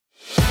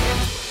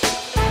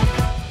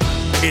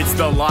It's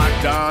the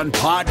Locked On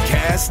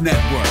Podcast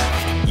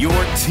Network, your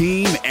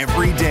team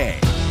every day.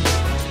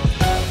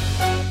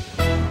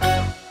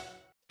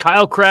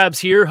 Kyle Krabs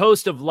here,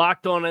 host of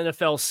Locked On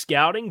NFL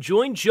Scouting.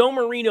 Join Joe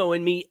Marino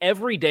and me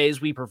every day as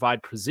we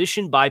provide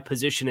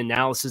position-by-position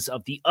analysis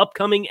of the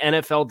upcoming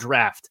NFL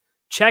Draft.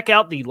 Check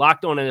out the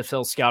Locked On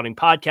NFL Scouting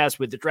podcast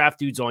with the Draft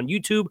Dudes on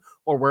YouTube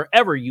or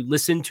wherever you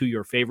listen to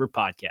your favorite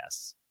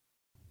podcasts.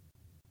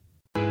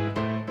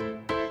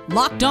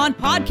 Locked On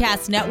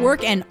Podcast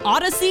Network and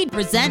Odyssey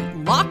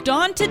present Locked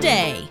On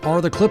Today. Are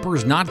the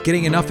Clippers not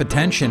getting enough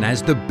attention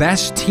as the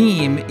best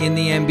team in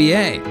the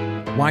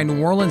NBA? Why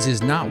New Orleans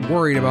is not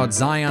worried about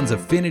Zion's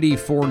affinity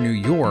for New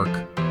York?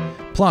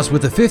 Plus,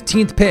 with the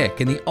 15th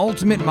pick in the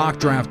Ultimate Mock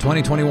Draft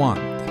 2021,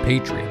 the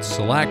Patriots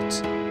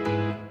select...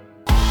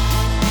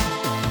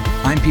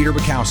 I'm Peter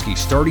Bukowski,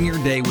 starting your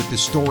day with the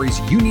stories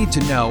you need to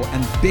know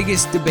and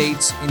biggest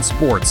debates in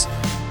sports.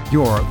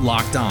 You're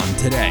Locked On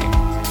Today.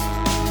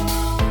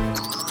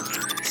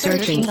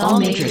 Searching all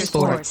major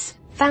sports.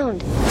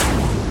 Found.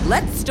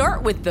 Let's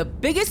start with the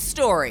biggest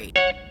story.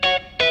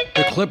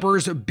 The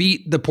Clippers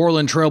beat the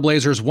Portland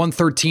Trailblazers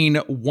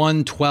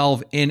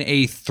 113-112 in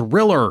a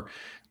thriller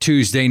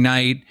Tuesday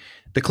night.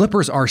 The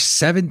Clippers are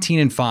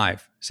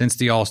 17-5 since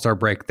the All-Star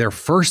break. They're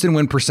first in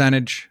win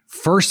percentage,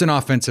 first in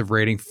offensive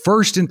rating,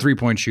 first in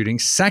three-point shooting,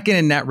 second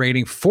in net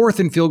rating, fourth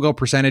in field goal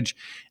percentage,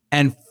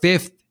 and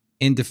fifth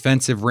in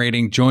defensive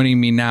rating. Joining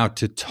me now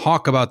to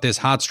talk about this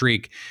hot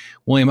streak,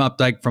 William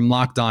Updike from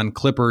Locked On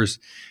Clippers.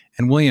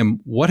 And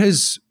William, what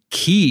has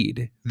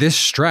keyed this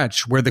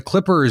stretch where the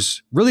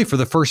Clippers, really for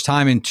the first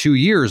time in 2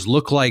 years,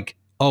 look like,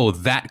 oh,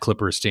 that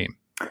Clippers team?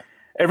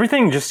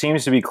 Everything just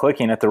seems to be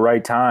clicking at the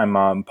right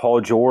time.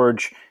 Paul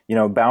George,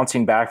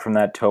 bouncing back from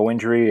that toe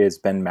injury has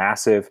been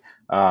massive.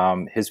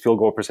 His field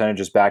goal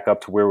percentage is back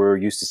up to where we were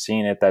used to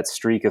seeing it. That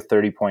streak of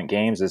 30-point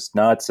games is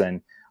nuts.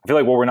 And I feel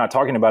like what we're not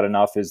talking about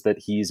enough is that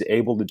he's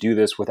able to do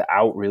this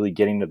without really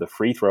getting to the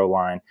free throw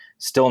line,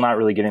 still not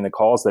really getting the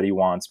calls that he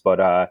wants.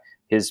 But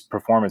his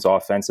performance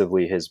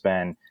offensively has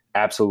been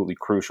absolutely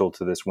crucial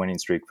to this winning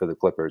streak for the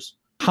Clippers.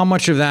 How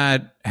much of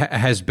that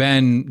has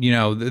been,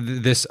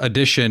 this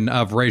addition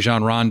of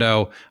Rajon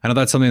Rondo? I know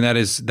that's something that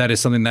is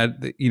something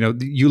that,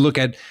 you look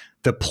at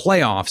the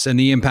playoffs and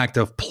the impact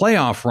of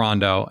playoff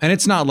Rondo, and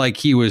it's not like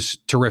he was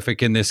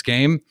terrific in this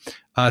game,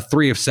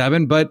 3 of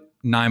 7, but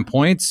 9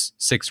 points,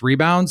 6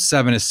 rebounds,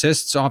 7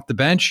 assists off the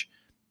bench.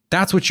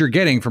 That's what you're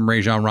getting from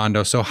Rajon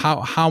Rondo. So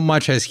how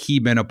much has he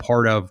been a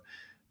part of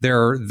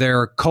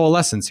their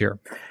coalescence here?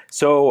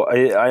 So,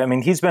 I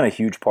mean, he's been a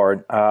huge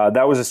part.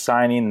 That was a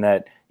signing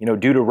that,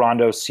 due to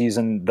Rondo's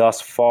season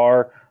thus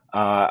far,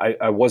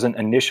 I wasn't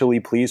initially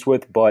pleased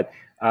with, but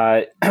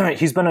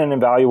he's been an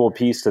invaluable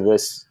piece to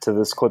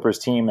this Clippers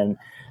team. And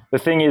the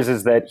thing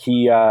is that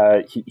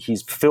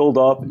he's filled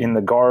up in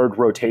the guard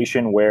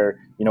rotation where,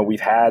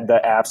 we've had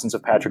the absence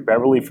of Patrick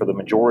Beverley for the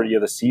majority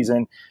of the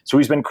season. So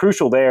he's been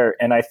crucial there.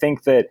 And I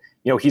think that,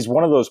 he's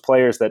one of those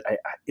players that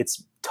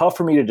it's tough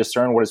for me to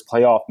discern what his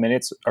playoff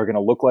minutes are going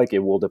to look like. It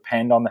will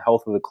depend on the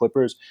health of the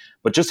Clippers.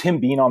 But just him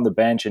being on the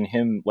bench and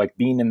him like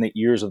being in the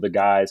ears of the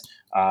guys,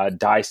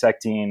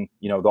 dissecting,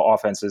 the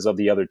offenses of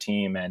the other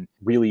team and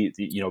really,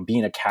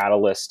 being a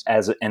catalyst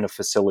and a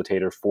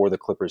facilitator for the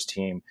Clippers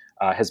team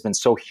has been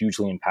so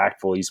hugely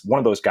impactful. He's one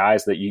of those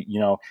guys that,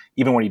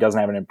 even when he doesn't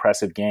have an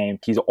impressive game,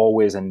 he's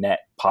always a net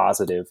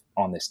positive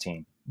on this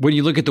team. When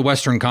you look at the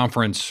Western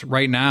Conference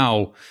right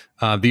now,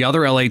 the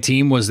other LA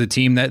team was the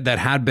team that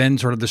had been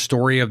sort of the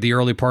story of the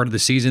early part of the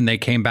season. They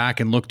came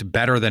back and looked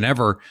better than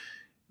ever.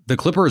 The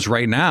Clippers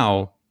right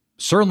now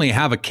certainly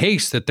have a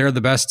case that they're the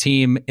best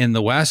team in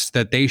the West,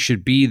 that they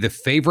should be the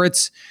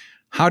favorites.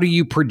 How do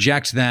you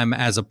project them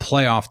as a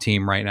playoff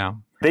team right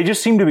now? They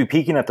just seem to be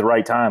peaking at the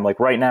right time. Like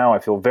right now, I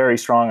feel very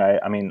strong.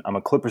 I mean, I'm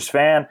a Clippers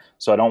fan,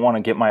 so I don't want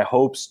to get my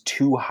hopes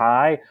too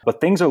high, but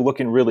things are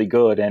looking really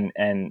good.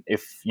 And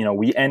if,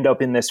 we end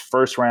up in this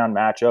first round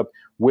matchup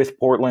with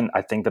Portland,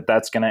 I think that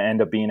that's going to end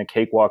up being a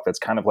cakewalk. That's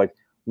kind of like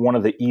one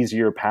of the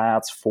easier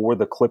paths for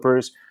the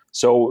Clippers.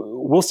 So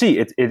we'll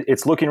see.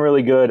 It's looking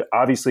really good.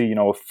 Obviously,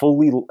 a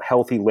fully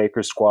healthy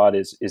Lakers squad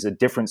is a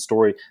different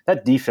story.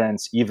 That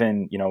defense,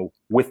 even,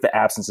 with the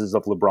absences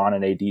of LeBron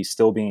and AD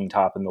still being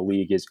top in the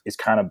league is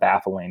kind of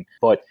baffling.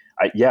 But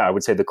I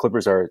would say the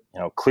Clippers are,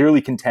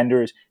 clearly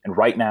contenders and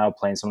right now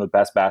playing some of the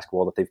best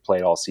basketball that they've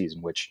played all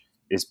season, which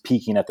is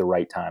peaking at the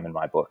right time in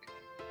my book.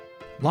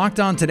 Locked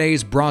On Today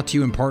is brought to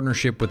you in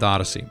partnership with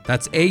Odyssey.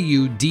 That's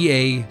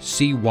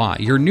AUDACY,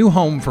 your new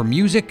home for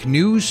music,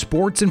 news,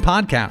 sports, and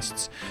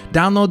podcasts.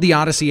 Download the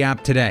Odyssey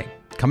app today.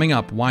 Coming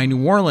up, why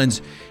New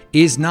Orleans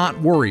is not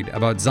worried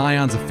about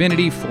Zion's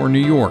affinity for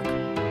New York.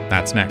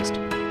 That's next.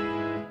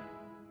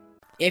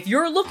 If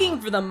you're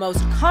looking for the most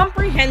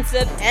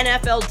comprehensive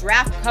NFL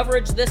draft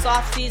coverage this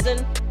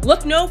offseason,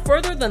 look no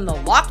further than the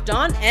Locked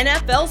On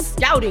NFL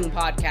Scouting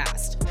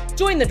Podcast.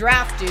 Join the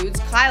draft dudes,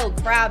 Kyle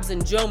Krabs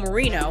and Joe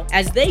Marino,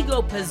 as they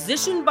go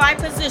position by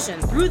position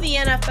through the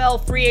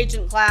NFL free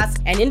agent class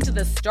and into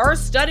the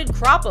star-studded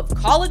crop of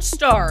college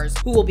stars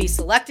who will be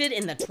selected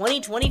in the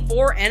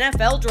 2024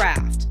 NFL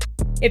Draft.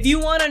 If you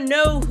want to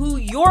know who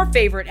your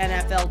favorite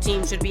NFL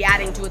team should be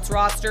adding to its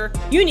roster,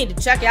 you need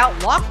to check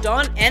out Locked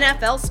On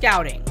NFL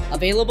Scouting,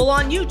 available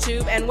on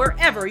YouTube and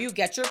wherever you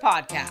get your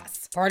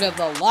podcasts. Part of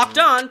the Locked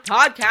On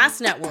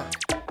Podcast Network,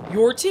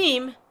 your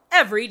team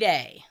every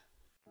day.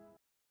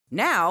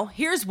 Now,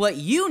 here's what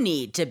you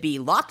need to be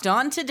locked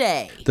on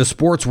today. The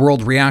sports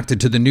world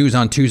reacted to the news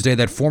on Tuesday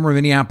that former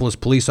Minneapolis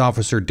police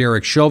officer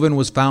Derek Chauvin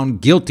was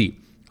found guilty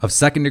of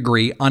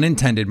second-degree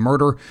unintended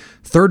murder,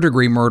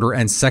 third-degree murder,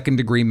 and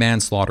second-degree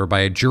manslaughter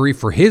by a jury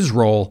for his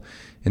role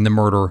in the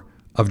murder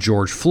of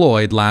George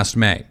Floyd last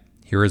May.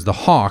 Here is the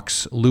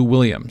Hawks' Lou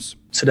Williams.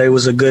 Today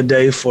was a good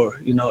day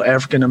for,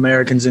 African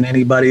Americans and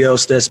anybody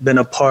else that's been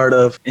a part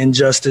of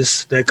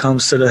injustice that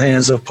comes to the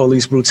hands of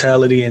police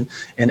brutality and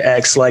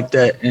acts like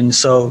that. And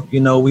so,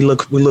 we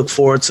look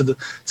forward to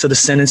the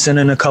sentencing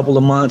in a couple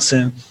of months,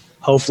 and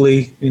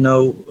hopefully,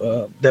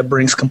 that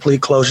brings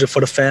complete closure for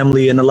the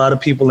family and a lot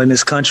of people in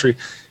this country.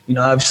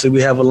 Obviously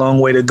we have a long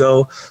way to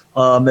go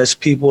as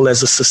people,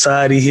 as a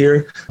society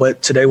here,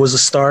 but today was a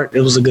start.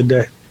 It was a good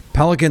day.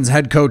 Pelicans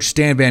head coach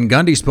Stan Van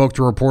Gundy spoke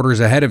to reporters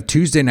ahead of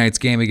Tuesday night's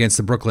game against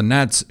the Brooklyn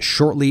Nets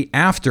shortly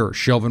after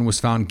Chauvin was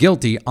found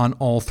guilty on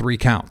all three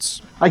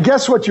counts. I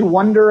guess what you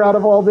wonder out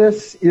of all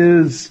this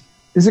is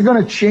it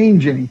going to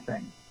change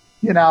anything?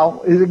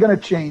 Is it going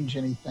to change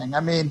anything?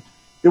 I mean,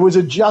 it was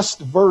a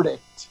just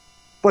verdict,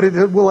 but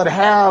will it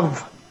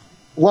have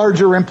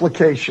larger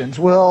implications?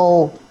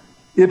 Will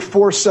it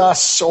force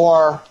us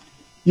or,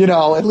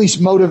 at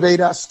least motivate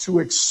us to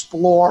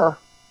explore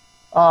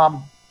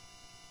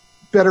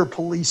better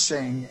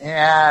policing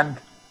and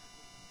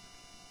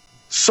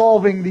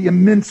solving the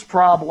immense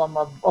problem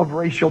of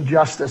racial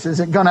justice?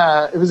 Is it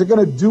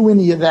gonna do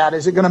any of that?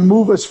 Is it gonna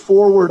move us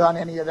forward on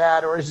any of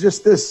that? Or is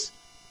this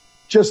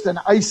just an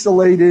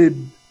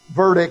isolated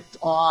verdict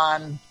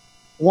on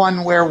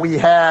one where we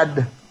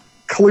had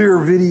clear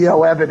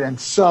video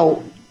evidence?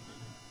 So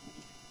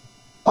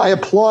I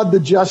applaud the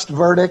just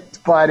verdict,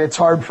 but it's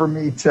hard for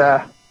me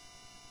to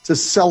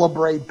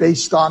celebrate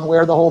based on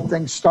where the whole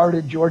thing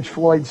started. George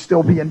Floyd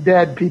still being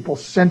dead, people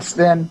since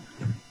then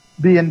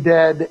being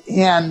dead,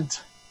 and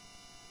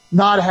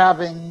not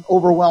having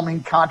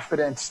overwhelming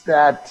confidence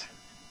that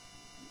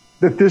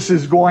this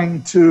is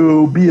going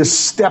to be a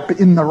step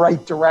in the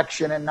right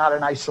direction and not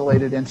an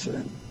isolated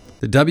incident.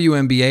 The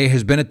WNBA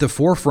has been at the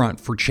forefront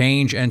for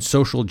change and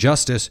social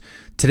justice.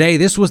 Today,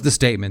 this was the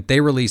statement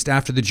they released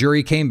after the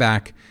jury came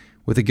back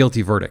with a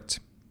guilty verdict.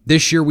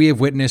 This year, we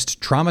have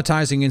witnessed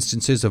traumatizing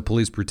instances of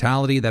police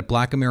brutality that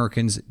Black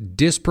Americans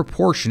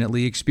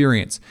disproportionately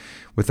experience,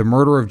 with the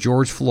murder of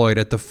George Floyd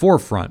at the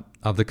forefront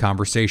of the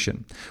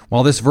conversation.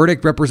 While this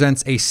verdict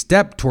represents a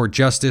step toward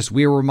justice,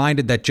 we are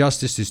reminded that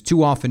justice is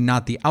too often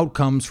not the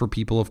outcomes for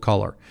people of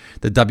color.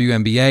 The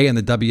WNBA and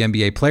the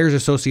WNBA Players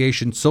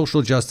Association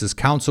Social Justice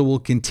Council will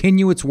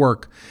continue its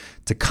work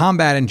to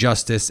combat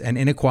injustice and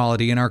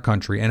inequality in our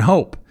country and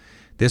hope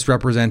this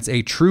represents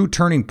a true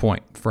turning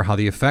point for how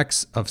the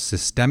effects of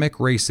systemic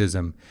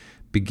racism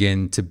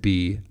begin to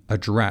be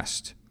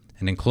addressed.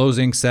 And in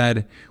closing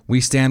said,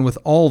 we stand with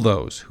all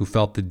those who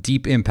felt the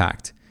deep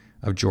impact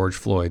of George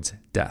Floyd's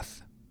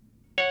death.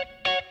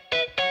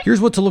 Here's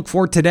what to look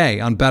for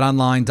today on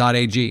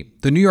betonline.ag.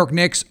 The New York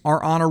Knicks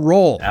are on a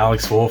roll.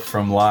 Alex Wolf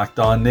from Locked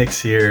On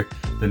Knicks here.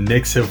 The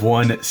Knicks have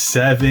won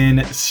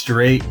 7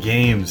 straight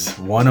games,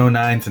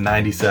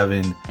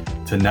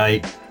 109-97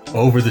 tonight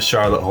over the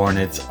Charlotte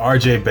Hornets.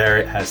 RJ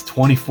Barrett has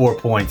 24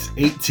 points,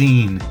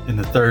 18 in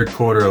the third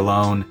quarter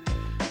alone,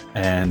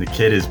 and the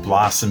kid is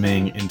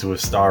blossoming into a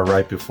star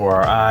right before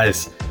our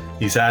eyes.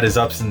 He's had his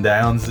ups and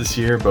downs this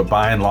year, but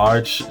by and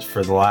large,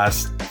 for the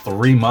last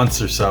 3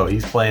 months or so,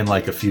 he's playing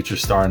like a future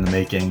star in the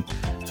making.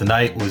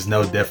 Tonight was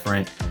no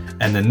different.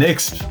 And the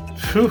Knicks,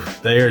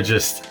 they are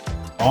just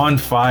on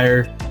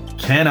fire,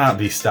 cannot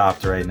be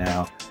stopped right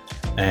now.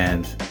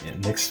 And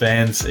Knicks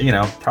fans,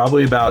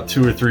 probably about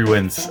 2 or 3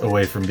 wins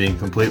away from being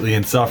completely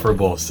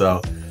insufferable. So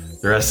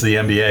the rest of the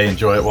NBA,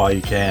 enjoy it while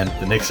you can.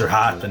 The Knicks are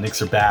hot. The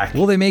Knicks are back.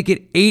 Will they make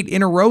it 8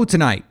 in a row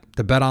tonight?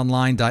 The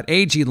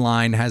betonline.ag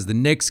line has the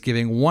Knicks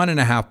giving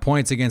 1.5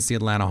 points against the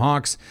Atlanta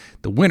Hawks.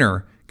 The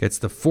winner gets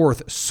the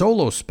 4th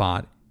solo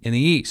spot in the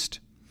East.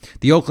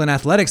 The Oakland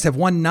Athletics have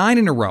won 9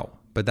 in a row,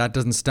 but that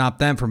doesn't stop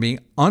them from being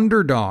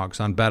underdogs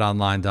on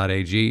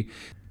betonline.ag.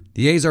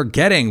 The A's are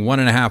getting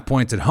 1.5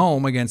 points at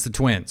home against the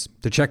Twins.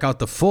 To check out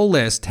the full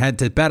list, head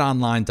to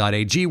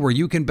betonline.ag, where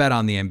you can bet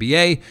on the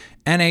NBA,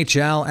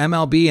 NHL,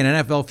 MLB,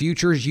 and NFL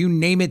futures. You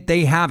name it,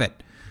 they have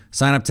it.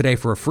 Sign up today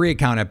for a free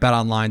account at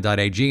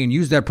betonline.ag and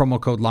use that promo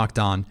code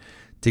LOCKEDON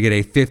to get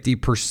a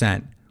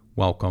 50%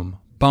 welcome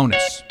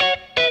bonus.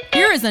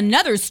 Here is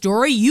another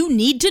story you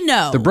need to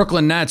know. The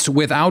Brooklyn Nets,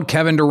 without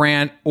Kevin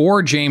Durant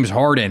or James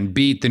Harden,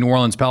 beat the New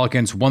Orleans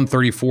Pelicans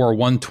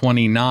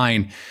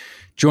 134-129.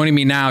 Joining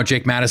me now,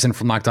 Jake Madison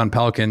from Locked On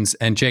Pelicans.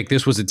 And Jake,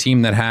 this was a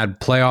team that had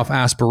playoff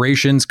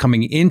aspirations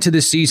coming into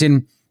the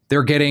season.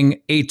 They're getting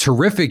a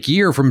terrific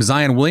year from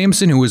Zion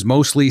Williamson, who has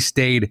mostly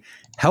stayed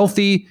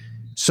healthy.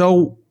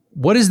 So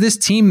what is this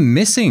team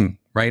missing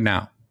right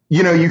now?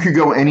 You could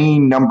go any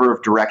number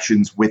of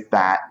directions with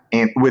that.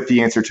 with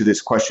the answer to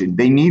this question.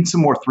 They need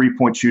some more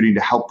three-point shooting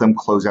to help them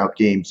close out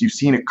games. You've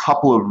seen a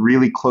couple of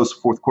really close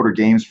fourth quarter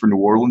games for New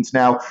Orleans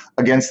now,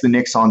 against the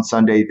Knicks on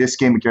Sunday, this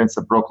game against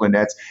the Brooklyn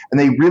Nets, and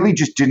they really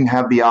just didn't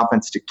have the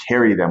offense to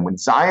carry them. When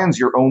Zion's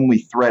your only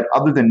threat,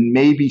 other than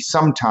maybe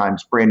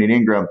sometimes Brandon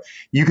Ingram,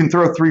 you can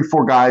throw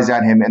 3-4 guys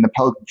at him and the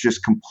Pelicans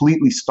just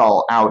completely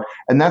stall out.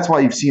 And that's why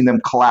you've seen them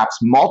collapse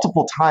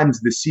multiple times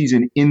this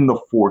season in the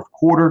fourth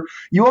quarter.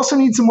 You also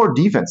need some more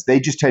defense. They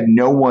just had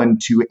no one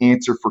to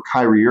answer for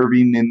Kyrie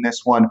Irving in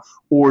this one,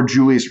 or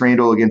Julius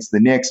Randle against the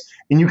Knicks.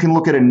 And you can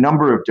look at a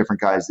number of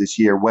different guys this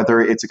year,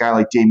 whether it's a guy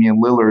like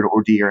Damian Lillard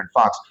or De'Aaron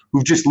Fox,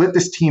 who've just lit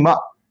this team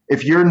up.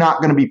 If you're not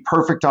going to be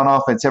perfect on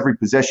offense every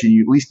possession,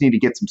 you at least need to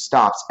get some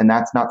stops, and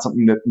that's not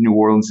something that New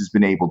Orleans has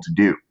been able to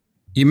do.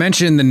 You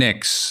mentioned the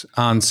Knicks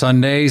on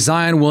Sunday.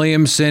 Zion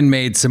Williamson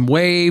made some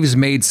waves,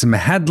 made some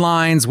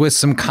headlines with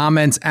some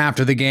comments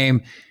after the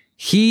game.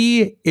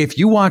 If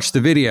you watched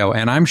the video,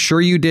 and I'm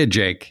sure you did,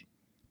 Jake,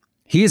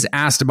 he is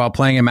asked about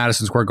playing in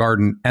Madison Square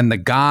Garden, and the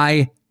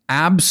guy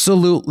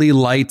absolutely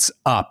lights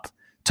up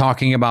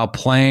talking about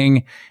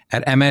playing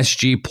at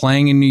MSG,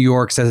 playing in New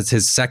York, says it's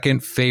his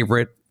second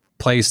favorite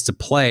place to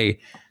play.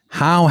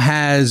 How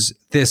has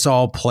this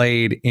all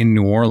played in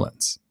New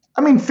Orleans?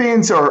 I mean,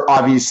 fans are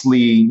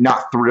obviously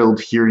not thrilled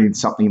hearing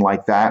something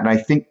like that. And I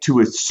think to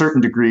a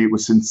certain degree, it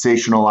was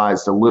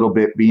sensationalized a little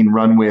bit, being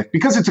run with,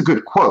 because it's a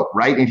good quote,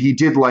 right? And he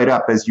did light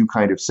up, as you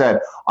kind of said,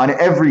 on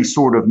every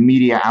sort of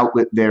media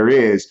outlet there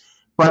is.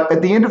 But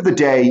at the end of the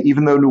day,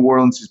 even though New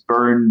Orleans has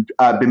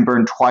been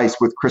burned twice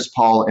with Chris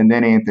Paul and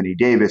then Anthony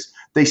Davis,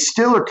 they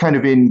still are kind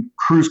of in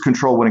cruise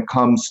control when it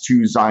comes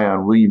to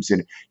Zion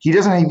Williamson. He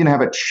doesn't even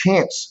have a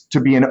chance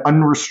to be an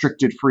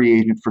unrestricted free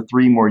agent for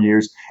 3 more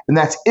years. And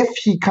that's if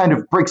he kind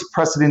of breaks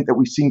precedent that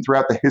we've seen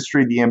throughout the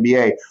history of the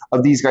NBA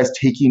of these guys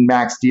taking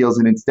max deals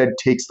and instead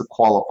takes the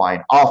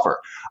qualifying offer.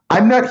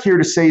 I'm not here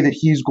to say that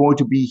he's going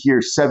to be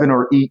here 7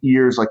 or 8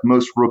 years like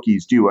most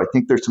rookies do. I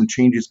think there's some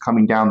changes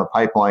coming down the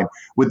pipeline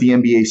with the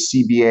NBA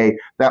CBA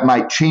that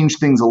might change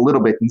things a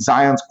little bit. And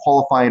Zion's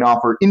qualifying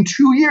offer in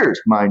 2 years,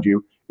 mind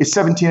you, is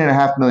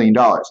 $17.5 million.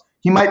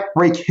 He might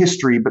break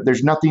history, but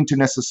there's nothing to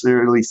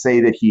necessarily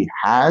say that he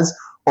has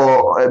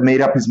or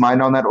made up his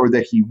mind on that or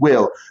that he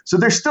will. So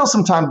there's still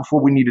some time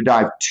before we need to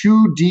dive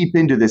too deep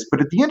into this. But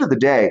at the end of the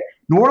day,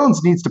 New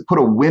Orleans needs to put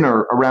a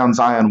winner around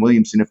Zion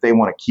Williamson if they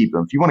want to keep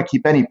him. If you want to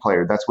keep any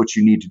player, that's what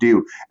you need to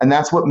do. And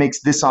that's what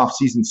makes this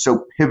offseason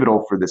so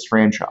pivotal for this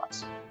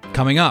franchise.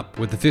 Coming up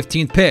with the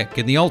 15th pick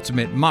in the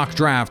Ultimate Mock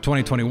Draft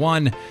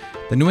 2021,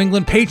 the New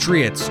England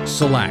Patriots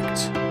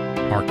select.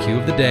 Our cue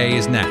of the day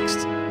is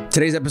next.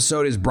 Today's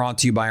episode is brought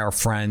to you by our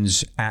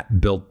friends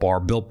at Built Bar.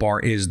 Built Bar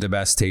is the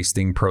best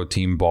tasting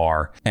protein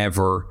bar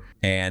ever,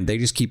 and they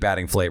just keep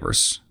adding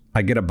flavors.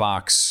 I get a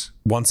box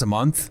once a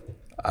month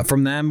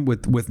from them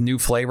with new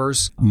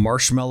flavors.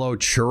 Marshmallow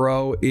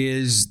churro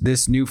is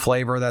this new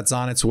flavor that's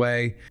on its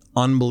way.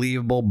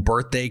 Unbelievable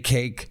birthday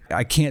cake.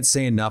 I can't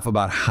say enough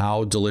about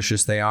how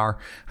delicious they are.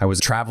 I was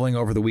traveling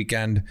over the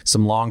weekend,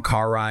 some long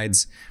car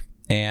rides,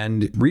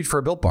 and reach for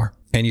a Built Bar.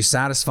 And you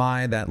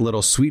satisfy that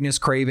little sweetness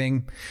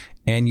craving,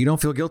 and you don't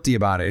feel guilty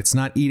about it. It's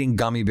not eating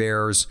gummy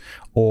bears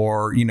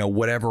or,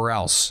 whatever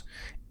else.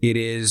 It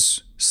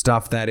is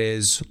stuff that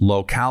is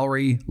low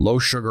calorie, low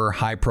sugar,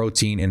 high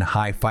protein, and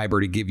high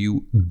fiber to give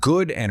you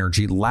good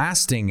energy,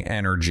 lasting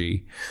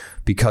energy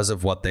because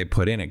of what they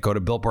put in it. Go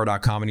to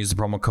BuiltBar.com and use the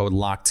promo code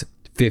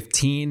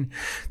LOCKED15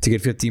 to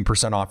get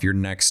 15% off your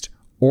next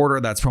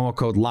order. That's promo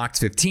code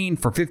LOCKED15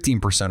 for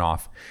 15%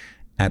 off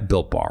at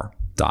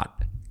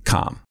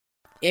BuiltBar.com.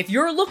 If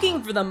you're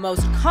looking for the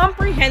most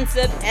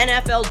comprehensive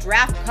NFL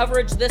draft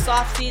coverage this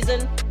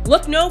offseason,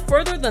 look no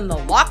further than the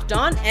Locked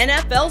On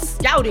NFL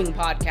Scouting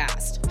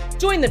Podcast.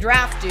 Join the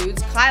draft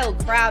dudes, Kyle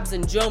Krabs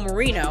and Joe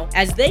Marino,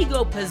 as they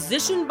go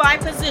position by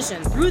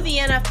position through the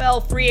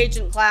NFL free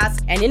agent class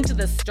and into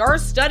the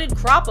star-studded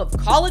crop of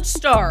college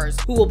stars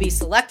who will be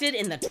selected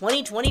in the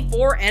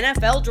 2024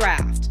 NFL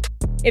Draft.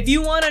 If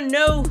you want to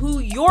know who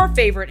your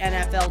favorite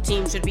NFL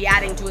team should be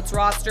adding to its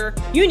roster,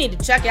 you need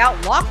to check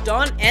out Locked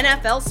On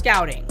NFL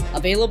Scouting,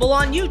 available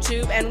on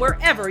YouTube and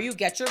wherever you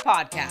get your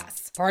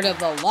podcasts. Part of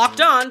the Locked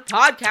On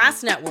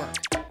Podcast Network,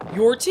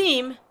 your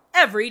team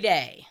every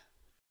day.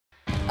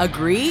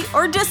 Agree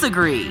or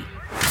disagree?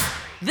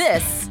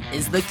 This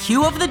is the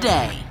cue of the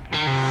day.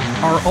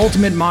 Our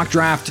Ultimate Mock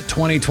Draft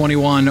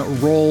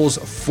 2021 rolls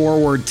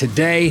forward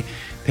today.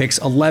 Picks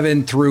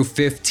 11 through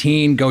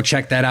 15. Go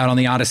check that out on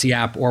the Odyssey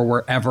app or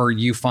wherever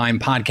you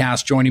find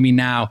podcasts. Joining me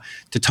now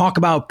to talk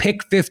about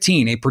pick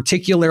 15, a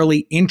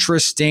particularly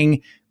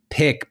interesting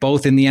pick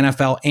both in the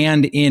NFL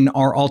and in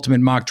our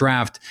Ultimate Mock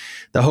Draft,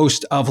 the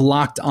host of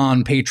Locked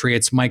On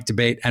Patriots, Mike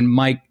Debate. And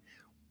Mike,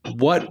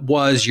 what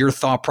was your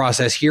thought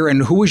process here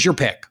and who was your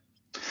pick?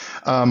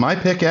 My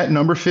pick at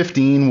number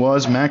 15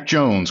 was Mac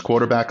Jones,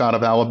 quarterback out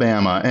of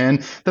Alabama.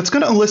 And that's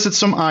going to elicit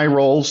some eye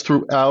rolls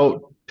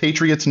throughout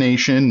Patriots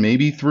Nation,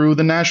 maybe through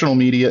the national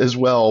media as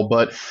well.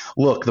 But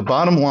look, the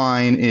bottom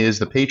line is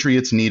the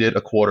Patriots needed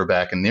a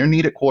quarterback, and their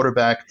needed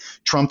quarterback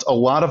trumped a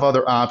lot of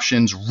other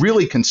options,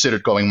 really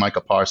considered going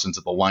Micah Parsons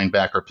at the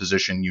linebacker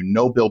position. You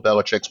know Bill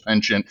Belichick's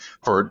penchant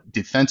for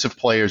defensive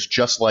players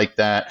just like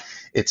that.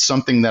 It's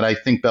something that I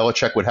think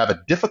Belichick would have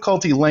a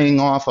difficulty laying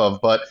off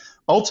of, but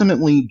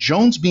ultimately,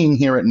 Jones being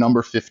here at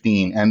number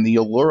 15 and the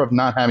allure of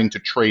not having to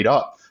trade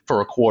up for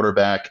a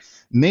quarterback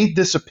made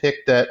this a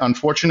pick that,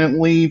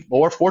 unfortunately,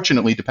 or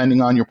fortunately, depending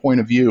on your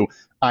point of view,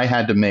 I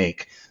had to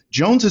make.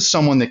 Jones is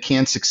someone that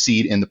can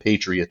succeed in the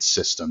Patriots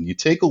system. You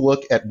take a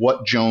look at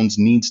what Jones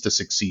needs to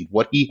succeed,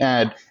 what he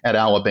had at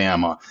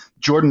Alabama.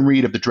 Jordan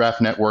Reed of the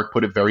Draft Network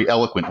put it very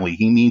eloquently.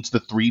 He needs the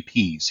 3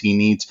 Ps. He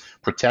needs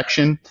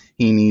protection,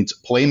 he needs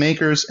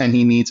playmakers, and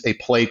he needs a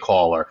play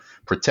caller.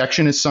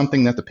 Protection is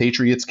something that the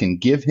Patriots can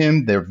give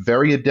him. They're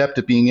very adept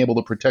at being able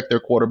to protect their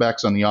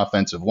quarterbacks on the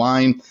offensive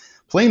line.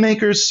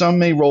 Playmakers, some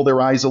may roll their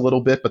eyes a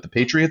little bit, but the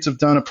Patriots have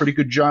done a pretty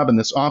good job in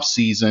this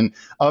offseason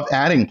of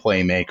adding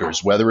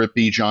playmakers, whether it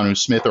be Jonnu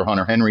Smith or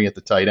Hunter Henry at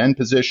the tight end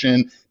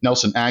position,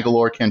 Nelson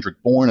Aguilar,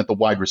 Kendrick Bourne at the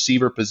wide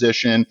receiver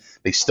position.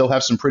 They still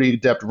have some pretty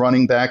adept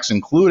running backs,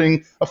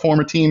 including a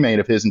former teammate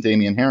of his in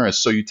Damian Harris.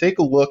 So you take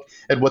a look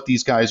at what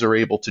these guys are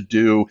able to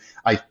do.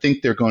 I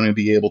think they're going to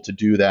be able to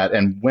do that.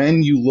 And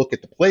when you look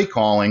at the play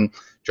calling,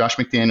 Josh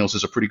McDaniels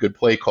is a pretty good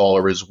play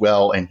caller as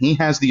well, and he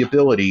has the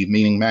ability,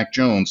 meaning Mac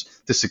Jones,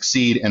 to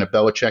succeed in a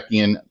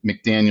Belichickian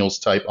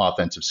McDaniels-type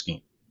offensive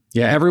scheme.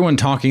 Yeah, everyone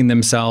talking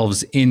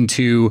themselves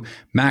into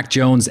Mac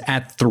Jones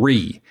at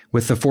 3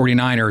 with the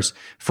 49ers.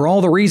 For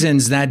all the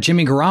reasons that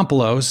Jimmy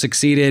Garoppolo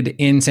succeeded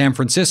in San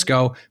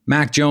Francisco,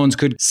 Mac Jones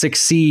could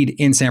succeed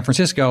in San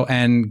Francisco.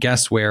 And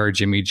guess where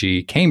Jimmy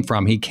G came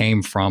from? He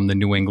came from the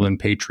New England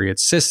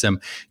Patriots system.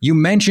 You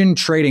mentioned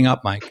trading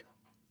up, Mike.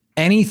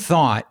 Any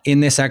thought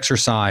in this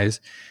exercise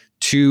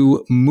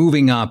to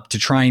moving up to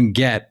try and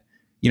get,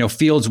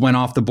 Fields went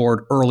off the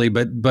board early,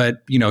 but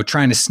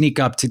trying to sneak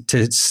up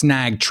to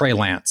snag Trey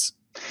Lance?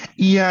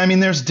 Yeah, I mean,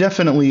 there's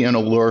definitely an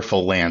allure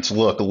for Lance.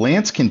 Look,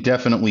 Lance can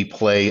definitely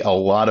play a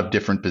lot of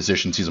different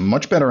positions. He's a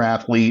much better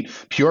athlete,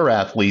 pure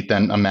athlete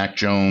than a Mac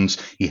Jones.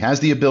 He has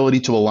the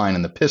ability to align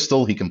in the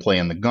pistol. He can play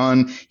in the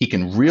gun. He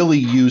can really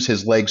use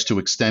his legs to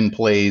extend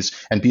plays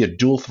and be a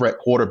dual threat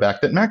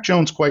quarterback that Mac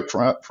Jones, quite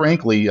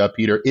frankly,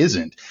 Peter,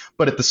 isn't.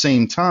 But at the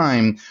same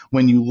time,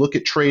 when you look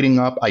at trading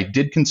up, I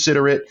did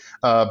consider it.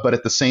 But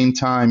at the same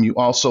time, you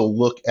also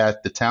look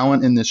at the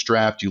talent in this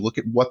draft. You look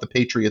at what the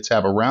Patriots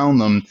have around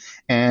them.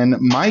 And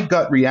my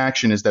gut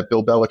reaction is that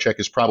Bill Belichick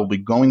is probably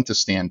going to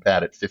stand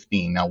pat at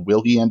 15. Now,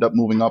 will he end up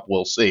moving up?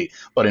 We'll see.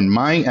 But in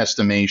my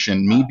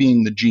estimation, me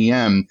being the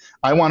GM,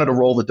 I wanted to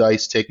roll the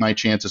dice, take my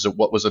chances at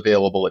what was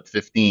available at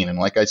 15. And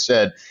like I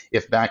said,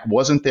 if Mac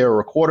wasn't there or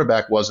a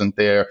quarterback wasn't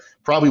there,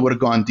 probably would have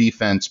gone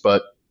defense,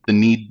 but the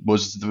need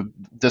was the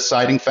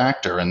deciding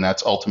factor, and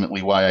that's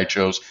ultimately why I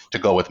chose to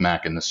go with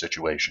Mac in this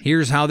situation.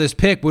 Here's how this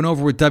pick went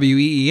over with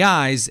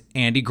WEEI's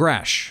Andy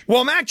Gresh.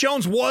 Well, Mac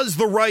Jones was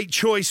the right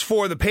choice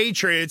for the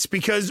Patriots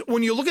because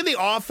when you look at the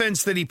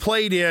offense that he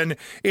played in,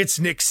 it's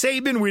Nick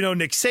Saban. We know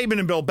Nick Saban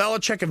and Bill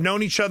Belichick have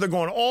known each other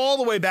going all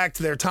the way back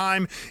to their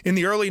time in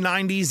the early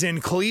 90s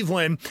in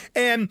Cleveland.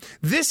 And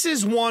this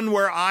is one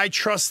where I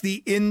trust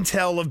the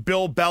intel of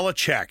Bill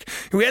Belichick.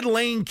 We had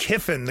Lane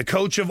Kiffin, the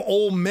coach of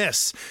Ole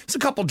Miss. It's a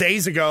couple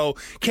days ago,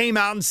 came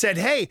out and said,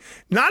 hey,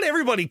 not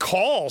everybody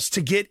calls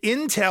to get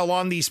intel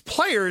on these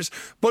players,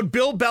 but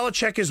Bill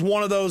Belichick is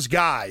one of those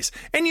guys.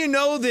 And you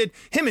know that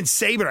him and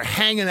Saban are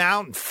hanging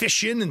out and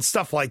fishing and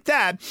stuff like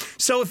that.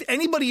 So if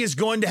anybody is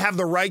going to have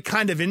the right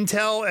kind of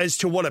intel as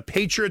to what a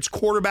Patriots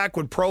quarterback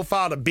would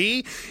profile to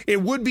be,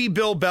 it would be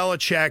Bill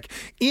Belichick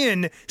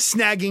in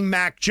snagging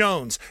Mac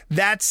Jones.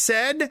 That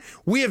said,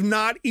 we have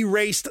not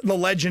erased the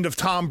legend of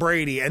Tom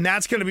Brady, and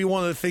that's going to be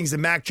one of the things that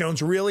Mac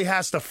Jones really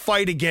has to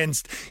fight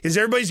against, is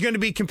everybody's going to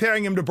be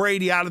comparing him to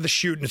Brady out of the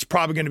chute, and it's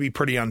probably going to be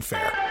pretty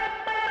unfair.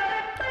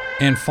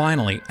 And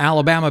finally,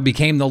 Alabama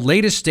became the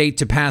latest state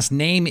to pass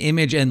name,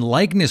 image, and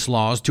likeness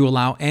laws to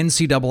allow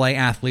NCAA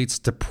athletes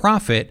to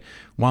profit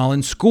while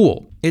in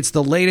school. It's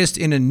the latest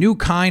in a new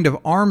kind of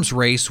arms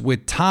race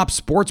with top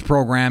sports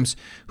programs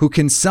who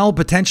can sell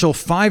potential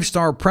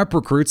 5-star prep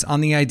recruits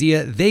on the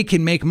idea they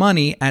can make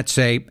money at,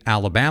 say,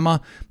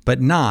 Alabama, but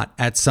not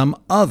at some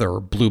other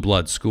blue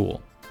blood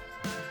school.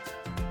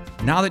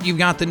 Now that you've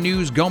got the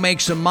news, go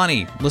make some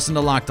money. Listen to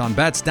Locked On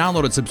Bets.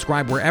 Download and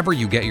subscribe wherever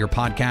you get your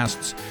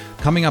podcasts.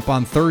 Coming up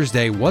on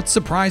Thursday, what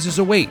surprises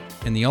await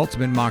in the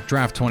Ultimate Mock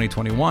Draft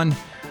 2021?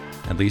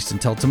 At least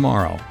until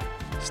tomorrow.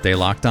 Stay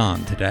locked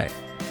on today.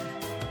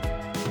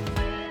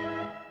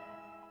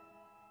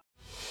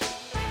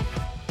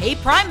 Hey,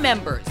 Prime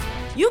members,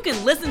 you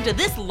can listen to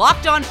this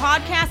Locked On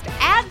podcast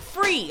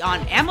ad-free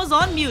on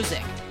Amazon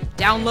Music.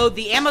 Download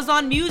the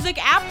Amazon Music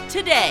app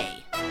today.